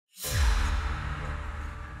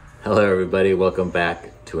Hello everybody, welcome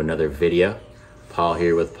back to another video. Paul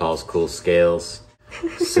here with Paul's Cool Scales.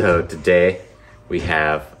 So today we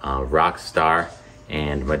have Rockstar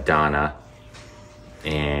and Madonna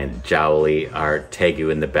and Jowly, our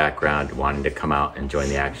Tegu in the background, wanting to come out and join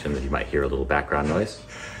the action. You might hear a little background noise,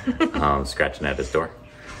 scratching at his door.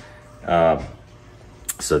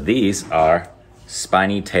 So these are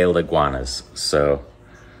spiny-tailed iguanas. So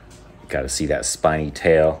you gotta see that spiny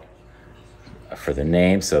tail for the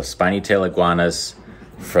name. So spiny-tailed iguanas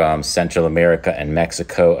from Central America and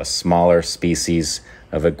Mexico, a smaller species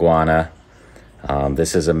of iguana.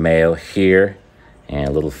 This is a male here and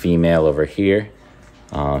a little female over here.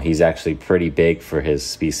 He's actually pretty big for his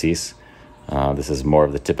species. This is more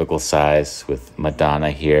of the typical size with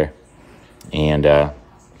Madonna here. And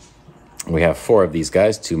we have 4 of these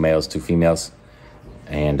guys, 2 males, 2 females.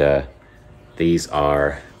 And these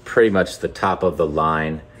are pretty much the top of the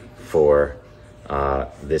line for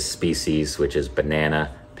this species, which is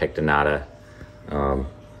banana pectinata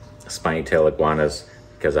spiny-tailed iguanas,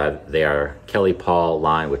 because they are Kelly Paul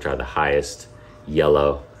line, which are the highest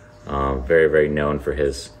yellow. Very, very known for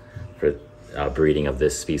breeding of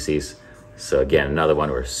this species. So again, another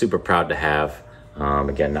one we're super proud to have.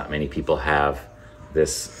 Again, not many people have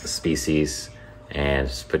this species, and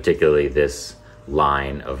particularly this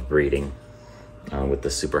line of breeding with the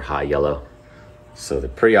super high yellow. So they're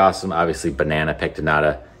pretty awesome. Obviously, banana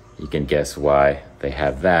pectinata, you can guess why they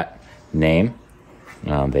have that name.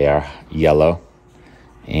 They are yellow,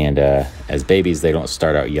 and as babies they don't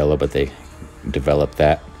start out yellow, but they develop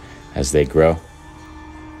that as they grow.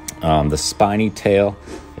 The spiny tail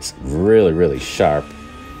is really, really sharp,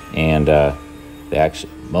 and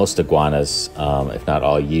most iguanas, if not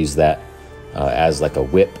all, use that as like a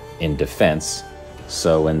whip in defense.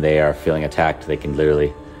 So when they are feeling attacked, they can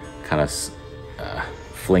literally kind of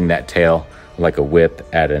fling that tail like a whip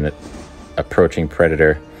at an approaching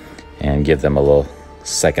predator and give them a little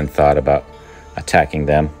second thought about attacking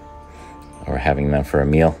them or having them for a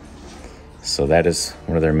meal. So that is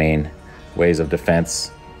one of their main ways of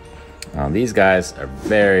defense. These guys are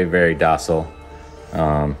very, very docile.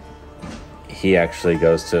 He actually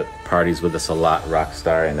goes to parties with us a lot,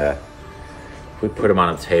 Rockstar, and we put him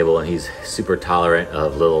on a table, and he's super tolerant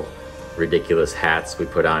of little ridiculous hats we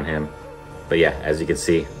put on him. But yeah, as you can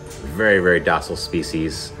see, very, very docile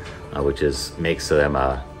species, which makes them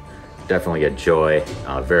definitely a joy,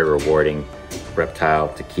 very rewarding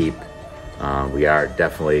reptile to keep. We are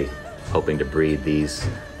definitely hoping to breed these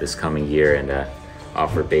this coming year and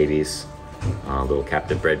offer babies, little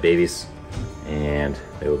captive bred babies. And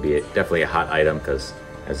they will be definitely a hot item because,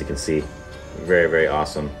 as you can see, very, very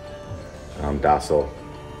awesome, docile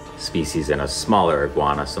species, and a smaller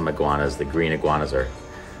iguana. Some iguanas, the green iguanas, are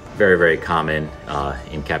very, very common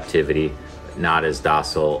in captivity, not as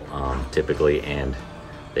docile typically, and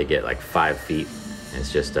they get like 5 feet. And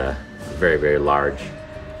it's just a very, very large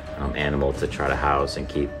animal to try to house and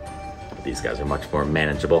keep. These guys are much more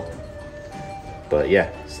manageable. But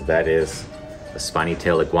yeah, so that is a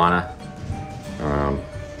spiny-tailed iguana.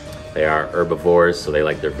 They are herbivores, so they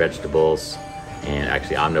like their vegetables, and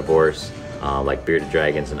actually omnivores, like bearded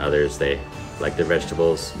dragons and others. They like their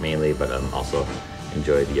vegetables mainly, but also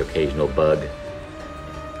enjoy the occasional bug.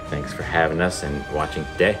 Thanks for having us and watching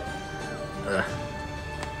today.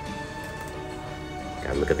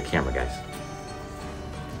 Gotta look at the camera, guys.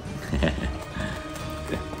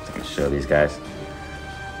 I can show these guys.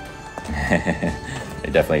 They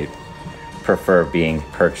definitely prefer being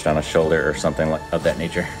perched on a shoulder or something of that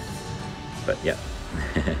nature. But yeah.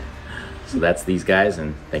 So that's these guys,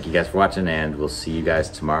 and thank you guys for watching, and we'll see you guys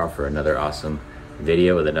tomorrow for another awesome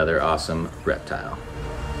video with another awesome reptile.